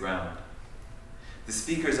hits the ground. The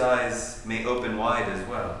speaker's eyes may open wide as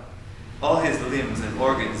well. All his limbs and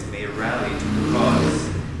organs may rally to the cause,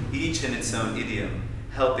 each in its own idiom,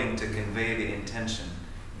 helping to convey the intention,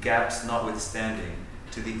 gaps notwithstanding,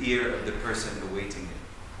 to the ear of the person awaiting it.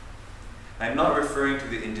 I am not referring to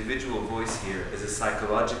the individual voice here as a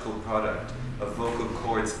psychological product of vocal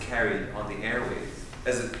cords carried on the airwaves,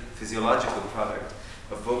 as a physiological product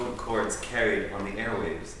of vocal cords carried on the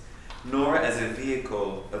airwaves, nor as a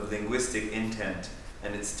vehicle of linguistic intent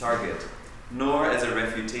and its target, nor as a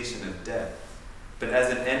refutation of death, but as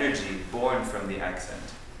an energy born from the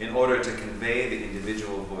accent, in order to convey the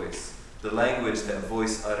individual voice, the language that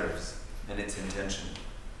voice utters, and its intention.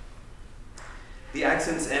 The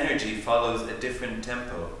accent's energy follows a different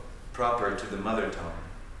tempo, proper to the mother tongue,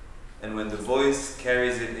 and when the voice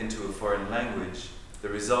carries it into a foreign language, the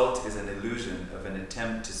result is an illusion of an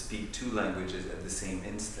attempt to speak two languages at the same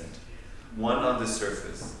instant, one on the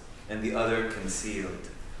surface, and the other concealed,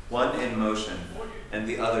 one in motion, and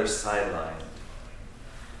the other sidelined,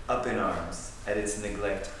 up in arms, at its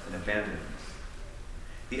neglect and abandonment.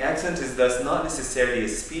 The accent is thus not necessarily a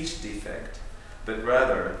speech defect, but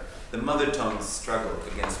rather the mother tongue's struggle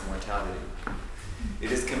against mortality.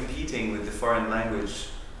 It is competing with the foreign language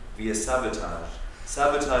via sabotage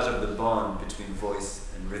of the bond between voice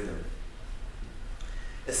and rhythm.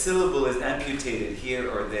 A syllable is amputated here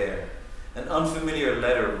or there. An unfamiliar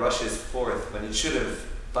letter rushes forth when it should have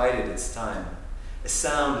bided its time. A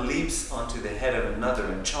sound leaps onto the head of another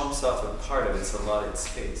and chomps off a part of its allotted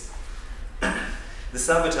space. The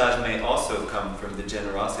sabotage may also come from the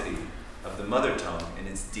generosity of the mother tongue in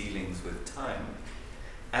its dealings with time,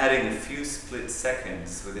 adding a few split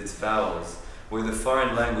seconds with its vowels where the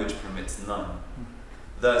foreign language permits none.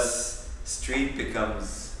 Thus, street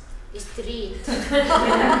becomes street.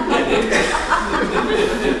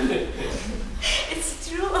 It's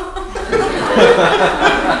true.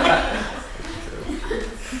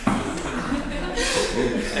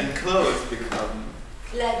 And clothes become.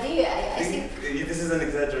 I think this is an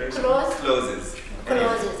exaggeration. Closes. Anyway.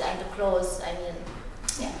 Closes and close. I mean,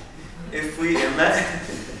 yeah. If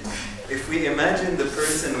we imagine the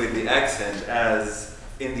person with the accent as,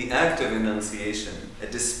 in the act of enunciation, a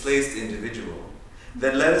displaced individual,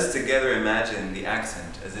 then let us together imagine the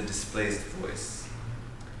accent as a displaced voice.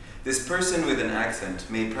 This person with an accent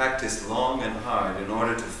may practice long and hard in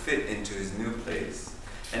order to fit into his new place,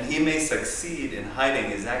 and he may succeed in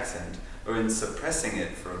hiding his accent or in suppressing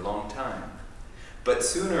it for a long time. But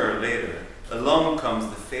sooner or later, along comes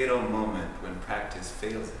the fatal moment when practice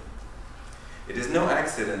fails him. It is no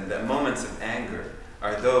accident that moments of anger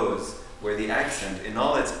are those where the accent in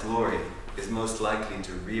all its glory is most likely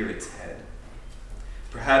to rear its head.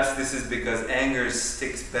 Perhaps this is because anger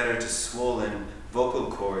sticks better to swollen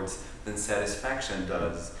vocal cords than satisfaction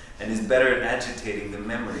does, and is better at agitating the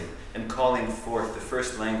memory and calling forth the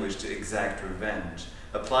first language to exact revenge,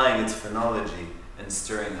 applying its phonology and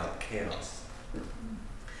stirring up chaos.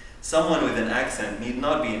 Someone with an accent need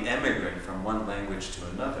not be an emigrant from one language to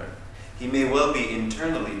another. He may well be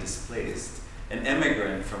internally displaced, an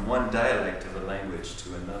emigrant from one dialect of a language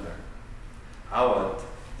to another. Awad,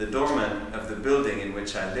 the doorman of the building in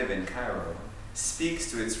which I live in Cairo, speaks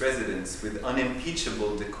to its residents with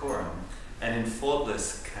unimpeachable decorum and in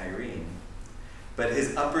faultless Cairene. But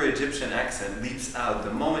his Upper Egyptian accent leaps out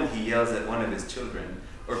the moment he yells at one of his children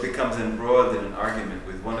or becomes embroiled in an argument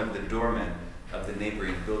with one of the doormen of the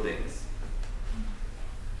neighboring buildings.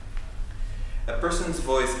 A person's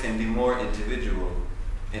voice can be more individual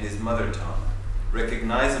in his mother tongue,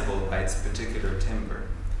 recognizable by its particular timbre,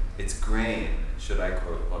 its grain, should I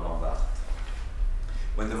quote Roland.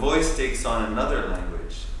 When the voice takes on another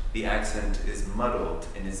language, the accent is muddled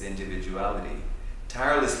in its individuality,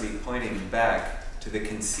 tirelessly pointing back to the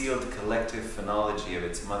concealed collective phonology of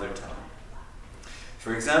its mother tongue.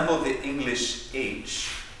 For example, the English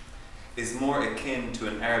H is more akin to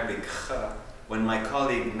an Arabic kha when my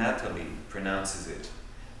colleague Natalie pronounces it.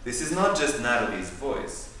 This is not just Natalie's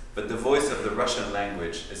voice, but the voice of the Russian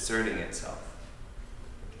language asserting itself.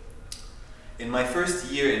 In my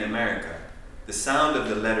first year in America, the sound of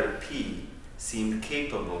the letter P seemed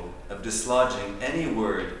capable of dislodging any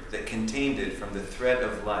word that contained it from the thread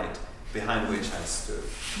of light behind which I stood.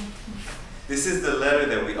 This is the letter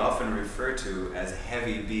that we often refer to as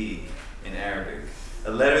heavy B in Arabic,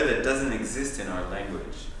 a letter that doesn't exist in our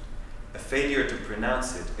language. A failure to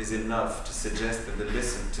pronounce it is enough to suggest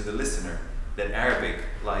to the listener that Arabic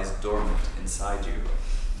lies dormant inside you.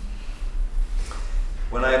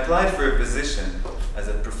 When I applied for a position as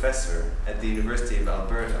a professor at the University of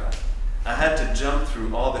Alberta, I had to jump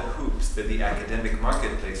through all the hoops that the academic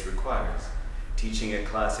marketplace requires, teaching a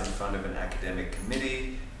class in front of an academic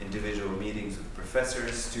committee, individual meetings with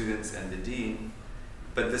professors, students, and the dean.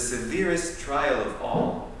 But the severest trial of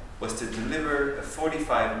all was to deliver a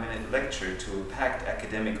 45-minute lecture to a packed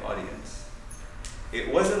academic audience.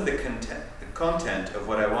 It wasn't the content of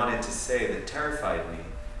what I wanted to say that terrified me,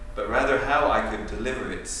 but rather how I could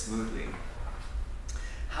deliver it smoothly.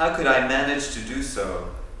 How could I manage to do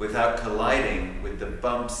so without colliding with the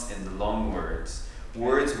bumps in the long words,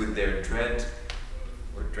 words with their dread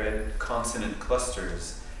consonant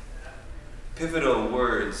clusters, pivotal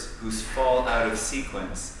words whose fall out of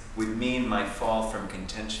sequence would mean my fall from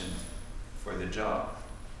contention for the job.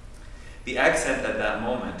 The accent at that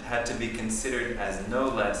moment had to be considered as no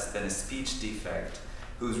less than a speech defect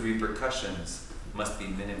whose repercussions must be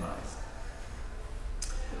minimized.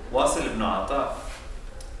 Wasil ibn Ata,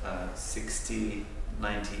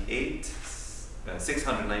 698,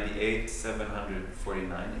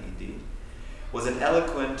 749 AD, was an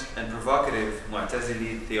eloquent and provocative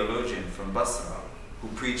Mu'tazili theologian from Basra who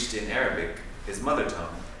preached in Arabic, his mother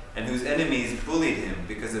tongue, and whose enemies bullied him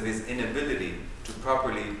because of his inability to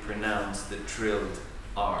properly pronounce the trilled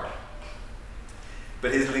R.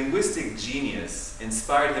 But his linguistic genius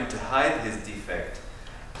inspired him to hide his defect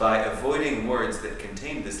by avoiding words that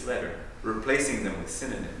contained this letter, replacing them with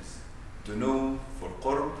synonyms. Dunu for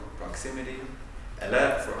qurb, proximity,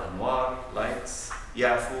 ala for anwar, lights,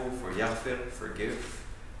 yafu for yaghfir, forgive,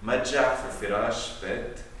 majja' for firash,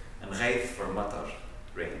 bed, and ghayth for matar,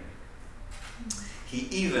 rain. He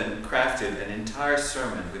even crafted an entire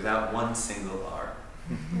sermon without one single R.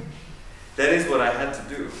 That is what I had to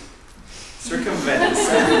do. Circumvent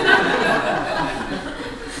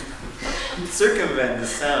the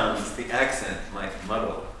sounds the accent might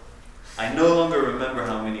muddle. I no longer remember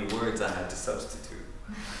how many words I had to substitute,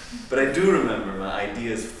 but I do remember my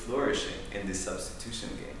ideas flourishing in this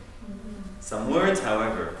substitution game. Some words,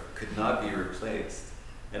 however, could not be replaced,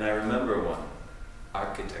 and I remember one: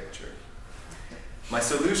 architecture. My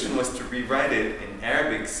solution was to rewrite it in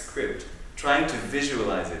Arabic script, trying to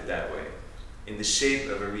visualize it that way, in the shape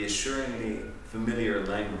of a reassuringly familiar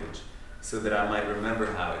language, so that I might remember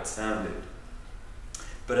how it sounded.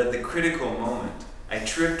 But at the critical moment, I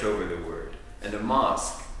tripped over the word, and a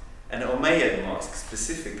mosque, an Umayyad mosque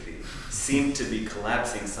specifically, seemed to be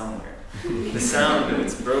collapsing somewhere, the sound of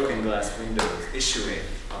its broken glass windows issuing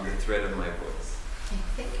on the thread of my voice.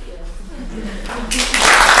 Thank you.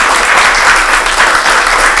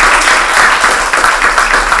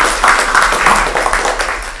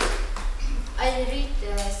 I'll read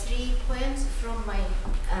 3 poems from my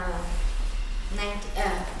not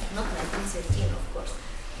 1913, of course.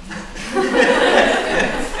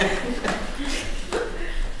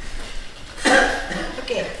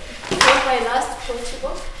 Okay, from my last poetry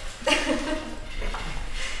book.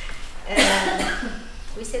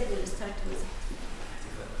 We said we'll start with it.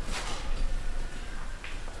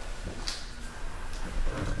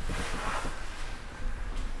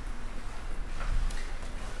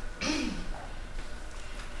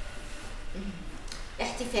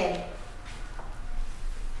 الاحتفال.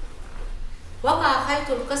 وقع خيط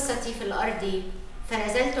القصة في الأرض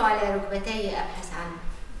فنزلت على ركبتي أبحث عنه.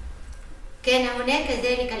 كان هناك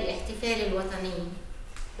ذلك الاحتفال الوطني،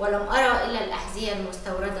 ولم أرى إلا الأحذية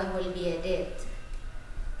المستوردة والبيادات.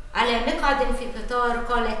 على مقعد في قطار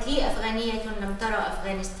قالت لي أفغانية لم ترى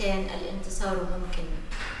أفغانستان الانتصار ممكن.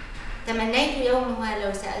 تمنيت يومها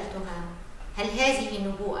لو سألتها هل هذه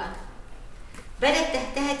نبوءة؟ بدت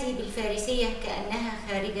تهتهتي بالفارسية كأنها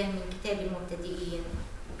خارجة من كتاب المبتدئين،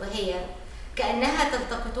 وهي كأنها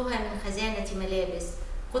تلتقطها من خزانة ملابس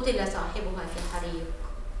قتل صاحبها في حريق.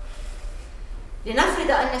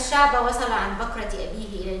 لنفرض أن الشعب وصل عن بكرة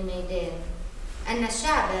أبيه إلى الميدان، أن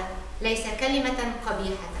الشعب ليس كلمة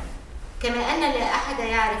قبيحة، كما أن لا أحد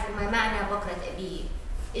يعرف ما معنى بكرة أبيه.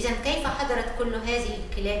 إذن كيف حضرت كل هذه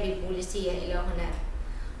الكلاب البوليسية إلى هنا؟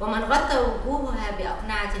 ومن غطى وجوهها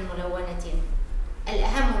بأقنعة ملونة؟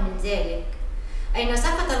 الأهم من ذلك، أين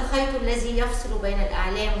سقط الخيط الذي يفصل بين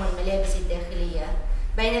الأعلام والملابس الداخلية،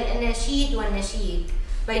 بين الأناشيد والنشيد،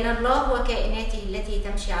 بين الله وكائناته التي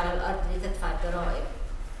تمشي على الأرض لتدفع الضرائب؟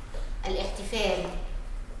 الاحتفال.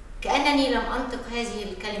 كأنني لم أنطق هذه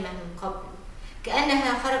الكلمة من قبل،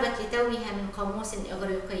 كأنها خرجت لتوها من قاموس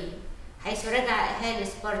إغريقي، حيث رجع أهالي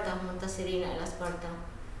سبارتا منتصرين إلى سبارتا،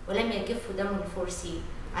 ولم يجف دم الفرسي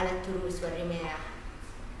على التروس والرماح.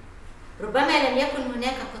 ربما لم يكن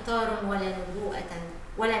هناك قطار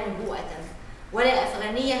ولا نبوءة ولا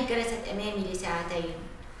أفغانية جلست أمامي لساعتين.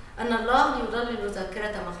 أن الله يضلل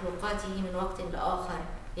ذاكرة مخلوقاته من وقت لآخر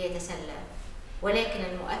ليتسلى، ولكن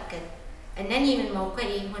المؤكد أنني من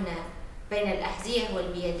موقعي هنا بين الأحذية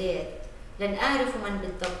والبيادات لن أعرف من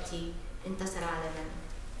بالضبط انتصر على من.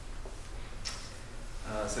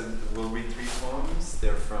 So we'll read 3 poems.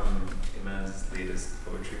 They're from Iman's latest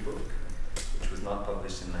poetry book, which was not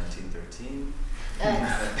published in 2013,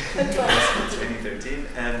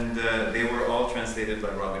 and they were all translated by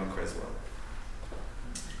Robin Creswell.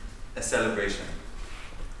 A celebration.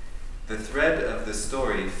 The thread of the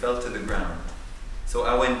story fell to the ground, so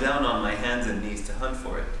I went down on my hands and knees to hunt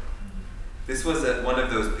for it. This was at one of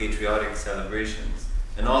those patriotic celebrations,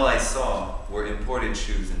 and all I saw were imported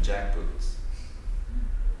shoes and jackboots.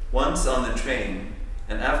 Once on the train,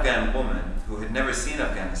 an Afghan woman who had never seen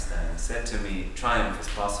Afghanistan said to me, "Triumph is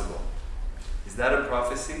possible." Is that a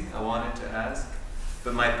prophecy? I wanted to ask,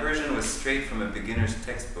 but my Persian was straight from a beginner's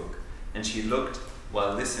textbook, and she looked,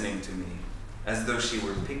 while listening to me, as though she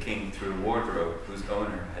were picking through a wardrobe whose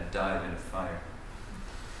owner had died in a fire.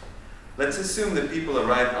 Let's assume the people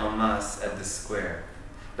arrived en masse at the square.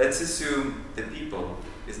 Let's assume the people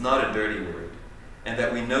is not a dirty word, and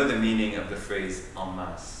that we know the meaning of the phrase en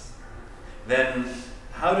masse. Then,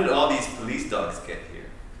 how did all these police dogs get here?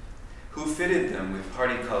 Who fitted them with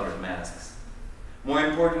party-colored masks? More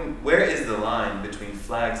important, where is the line between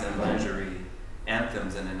flags and lingerie,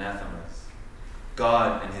 anthems and anathemas? God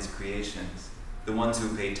and his creations, the ones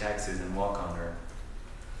who pay taxes and walk on earth.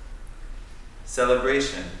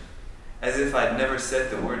 Celebration, as if I'd never said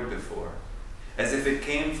the word before, as if it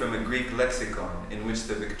came from a Greek lexicon in which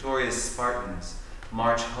the victorious Spartans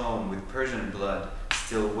march home with Persian blood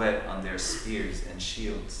still wet on their spears and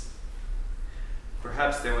shields.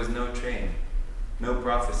 Perhaps there was no train, no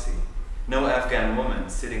prophecy, no Afghan woman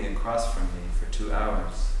sitting across from me for 2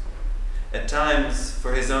 hours. At times,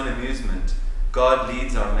 for his own amusement, God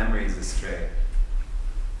leads our memories astray.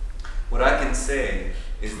 What I can say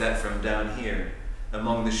is that from down here,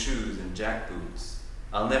 among the shoes and jackboots,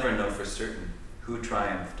 I'll never know for certain who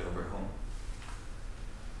triumphed over whom.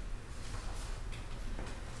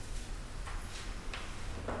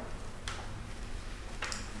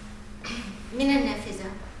 من النافذة.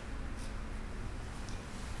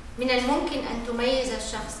 من الممكن أن تميز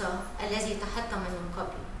الشخص الذي تحطم من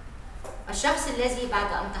قبل. الشخص الذي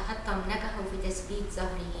بعد أن تحطم نجحوا في تثبيت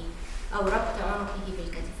ظهره أو ربط عنقه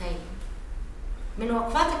بالكتفين. من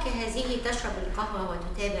وقفاتك هذه تشرب القهوة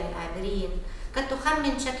وتتابع العابرين، قد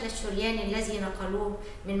تخمن شكل الشريان الذي نقلوه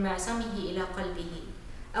من معصمه إلى قلبه،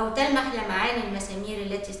 أو تلمح لمعان المسامير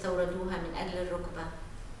التي استوردوها من أجل الركبة.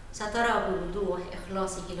 سترى بوضوح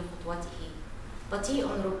إخلاصه لخطوته، بطيء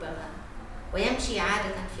ربما، ويمشي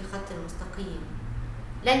عادة في خط مستقيم.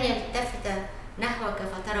 لن يلتفت نحوك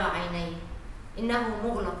فترى عينيه، إنه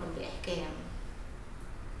مغلق بإحكام.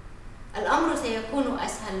 الأمر سيكون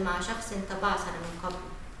أسهل مع شخص تبعثر من قبل.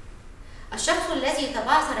 الشخص الذي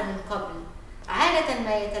تبعثر من قبل عادة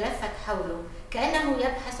ما يتلفت حوله كأنه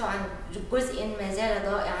يبحث عن جزء ما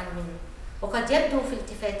زال ضائعا منه، وقد يبدو في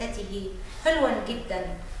التفاتته حلوا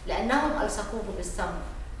جدا لأنهم ألصقوه بالصمت،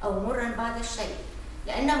 أو مرا بعض الشيء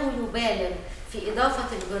لأنه يبالغ في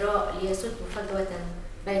إضافة الجراء ليسد فجوة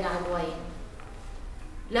بين عدوين.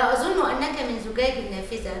 لا أظن أنك من زجاج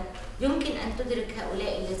النافذة يمكن أن تدرك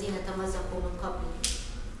هؤلاء الذين تمزقوا من قبل.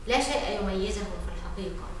 لا شيء يميزهم في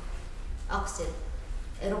الحقيقة. أقصد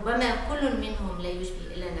ربما كل منهم لا يشبه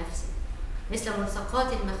إلا نفسه، مثل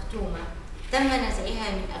ملصقات المختومة تم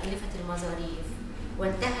نزعها من أغلفة المظاريف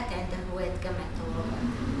وانتهت عند هواة جمع الطوابع.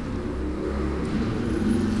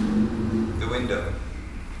 The window.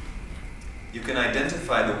 You can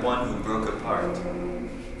identify the one who broke apart,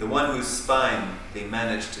 the one whose spine they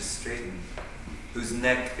managed to straighten, whose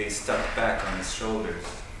neck they stuck back on his shoulders.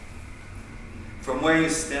 From where you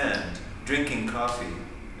stand, drinking coffee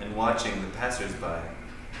and watching the passers-by,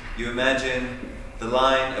 you imagine the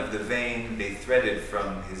line of the vein they threaded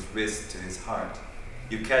from his wrist to his heart.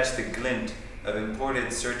 You catch the glint of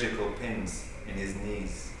imported surgical pins in his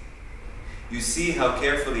knees. You see how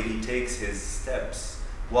carefully he takes his steps,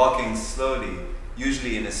 walking slowly,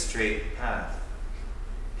 usually in a straight path.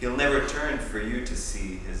 He'll never turn for you to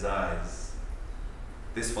see his eyes.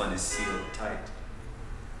 This one is sealed tight.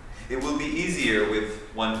 It will be easier with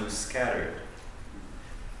one who's scattered.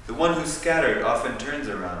 The one who's scattered often turns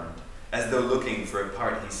around, as though looking for a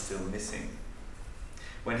part he's still missing.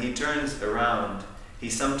 When he turns around, he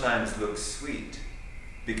sometimes looks sweet,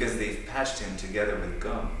 because they've patched him together with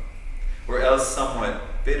gum, or else somewhat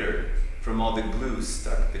bitter from all the glue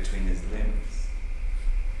stuck between his limbs.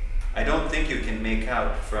 I don't think you can make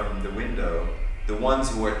out from the window the ones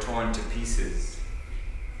who are torn to pieces.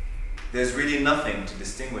 There's really nothing to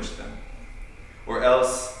distinguish them, or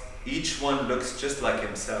else each one looks just like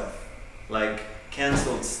himself, like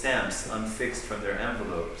cancelled stamps unfixed from their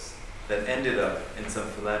envelopes that ended up in some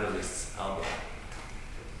philatelist's album.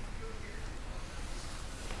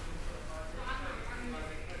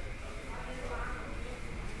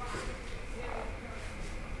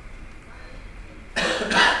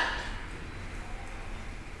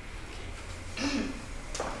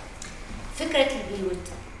 فكرة البيوت.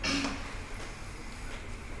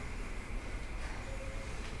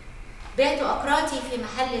 بعت أقراطي في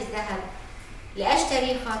محل الذهب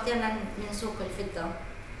لأشتري خاتما من سوق الفضة.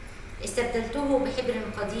 استبدلته بحبر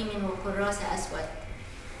قديم وكراس أسود.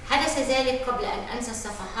 حدث ذلك قبل أن أنسى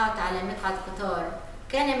الصفحات على مقعد قطار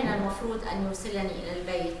كان من المفروض أن يوصلني إلى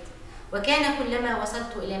البيت، وكان كلما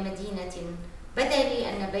وصلت إلى مدينة بدا لي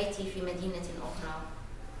أن بيتي في مدينة أخرى.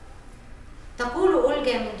 تقول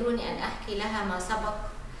أولجا من دون أن أحكي لها ما سبق: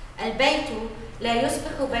 البيت لا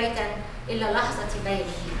يصبح بيتا إلا لحظة بيعه.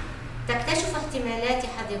 تكتشف احتمالات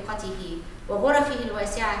حديقته وغرفه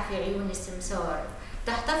الواسعة في عيون السمسار.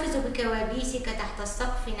 تحتفظ بكوابيسك تحت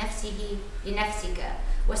السقف نفسه لنفسك،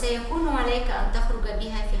 وسيكون عليك أن تخرج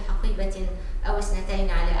بها في حقيبة أو اثنتين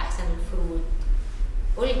على أحسن الفروض.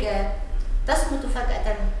 أولجا تصمت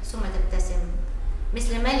فجأة ثم تبتسم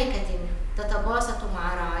مثل ملكة تتباسط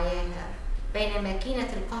مع رعاياها بين ماكينة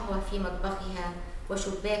القهوة في مطبخها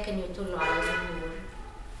وشباك يطل على زهور.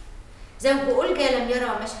 زوج أولجا لم يرى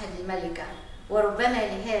مشهد الملكة، وربما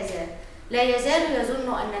لهذا لا يزال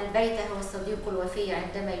يظن أن البيت هو الصديق الوفي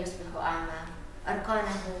عندما يصبح أعمى.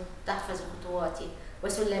 أركانه تحفظ خطواته،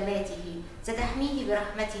 وسلماته ستحميه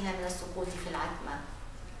برحمتها من السقوط في العتمة.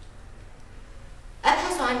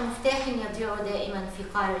 أبحث عن مفتاح يضيع دائما في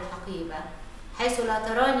قعر الحقيبة، حيث لا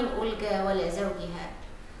تراني أولجا ولا زوجها،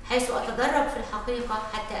 حيث أتدرب في الحقيقة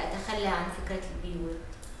حتى أتخلى عن فكرة البيوت.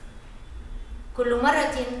 كل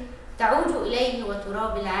مرة تعود إليه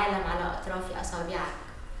وتراب العالم على أطراف أصابعك،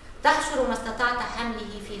 تحشر ما استطعت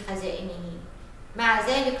حمله في خزائنه، مع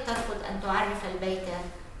ذلك ترفض أن تعرف البيت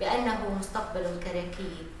بأنه مستقبل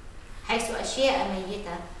الكراكيب، حيث أشياء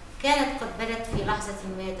ميتة كانت قد بدت في لحظة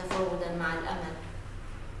ما تفاوضا مع الأمل.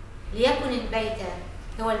 ليكن البيت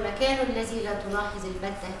هو المكان الذي لا تلاحظ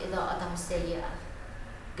البتة إضاءته السيئة،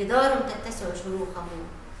 جدار تتسع شروخه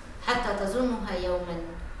حتى تظنها يوما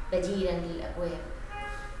بديلا للأبواب.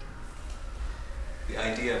 The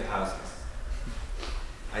idea of houses.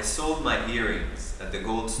 I sold my earrings at the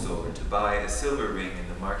gold store to buy a silver ring in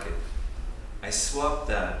the market. I swapped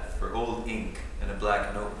that for old ink and a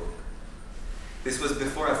black notebook. This was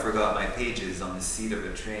before I forgot my pages on the seat of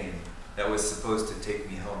a train that was supposed to take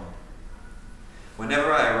me home.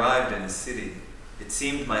 Whenever I arrived in a city, it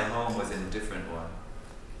seemed my home was in a different one.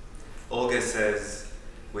 Olga says,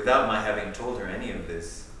 without my having told her any of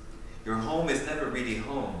this, your home is never really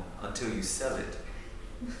home until you sell it.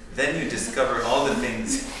 Then you discover all the things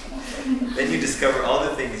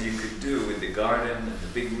you could do with the garden and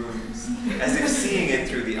the big rooms, as if seeing it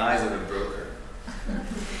through the eyes of a broker.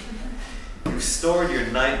 You've stored your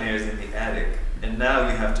nightmares in the attic, and now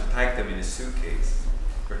you have to pack them in a suitcase,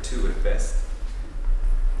 or two at best.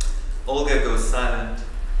 Olga goes silent,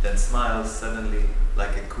 then smiles suddenly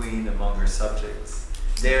like a queen among her subjects,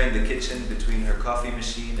 there in the kitchen between her coffee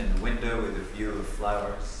machine and a window with a view of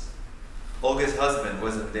flowers. Olga's husband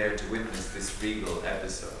wasn't there to witness this regal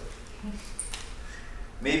episode.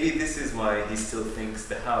 Maybe this is why he still thinks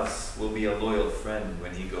the house will be a loyal friend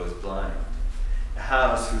when he goes blind. A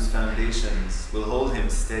house whose foundations will hold him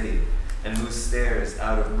steady and whose stairs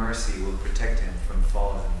out of mercy will protect him from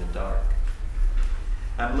falling in the dark.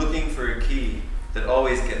 I'm looking for a key that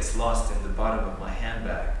always gets lost in the bottom of my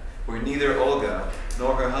handbag, where neither Olga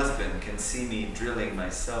nor her husband can see me drilling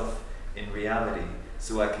myself in reality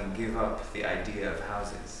so I can give up the idea of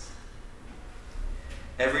houses.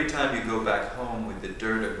 Every time you go back home with the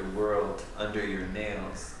dirt of the world under your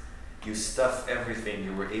nails, you stuff everything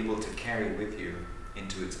you were able to carry with you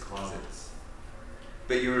into its closets.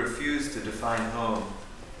 But you refuse to define home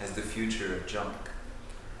as the future of junk,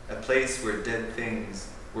 a place where dead things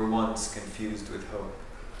were once confused with hope.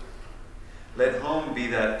 Let home be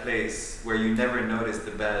that place where you never notice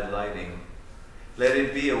the bad lighting. Let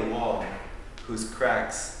it be a wall whose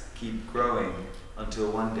cracks keep growing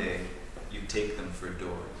until one day you take them for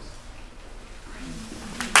doors.